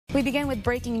We begin with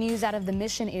breaking news out of the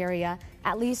Mission area.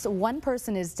 At least one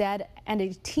person is dead and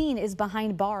a teen is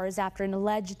behind bars after an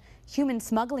alleged human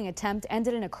smuggling attempt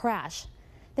ended in a crash.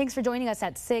 Thanks for joining us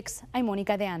at 6. I'm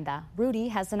Monica de Anda. Rudy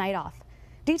has the night off.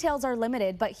 Details are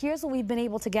limited, but here's what we've been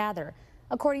able to gather.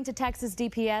 According to Texas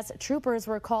DPS, troopers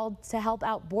were called to help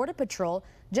out Border Patrol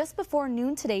just before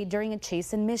noon today during a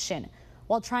chase in Mission.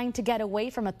 While trying to get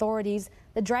away from authorities,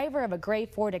 the driver of a gray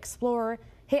Ford Explorer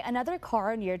hit another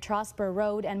car near Trosper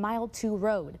Road and Mile 2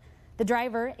 Road. The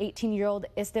driver, 18-year-old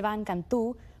Esteban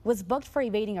Cantu, was booked for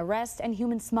evading arrest and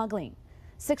human smuggling.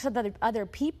 6 other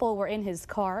people were in his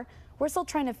car. We're still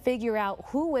trying to figure out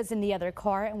who was in the other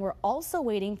car, and we're also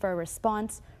waiting for a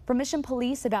response from Mission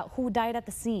Police about who died at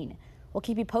the scene. We'll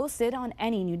keep you posted on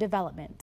any new developments.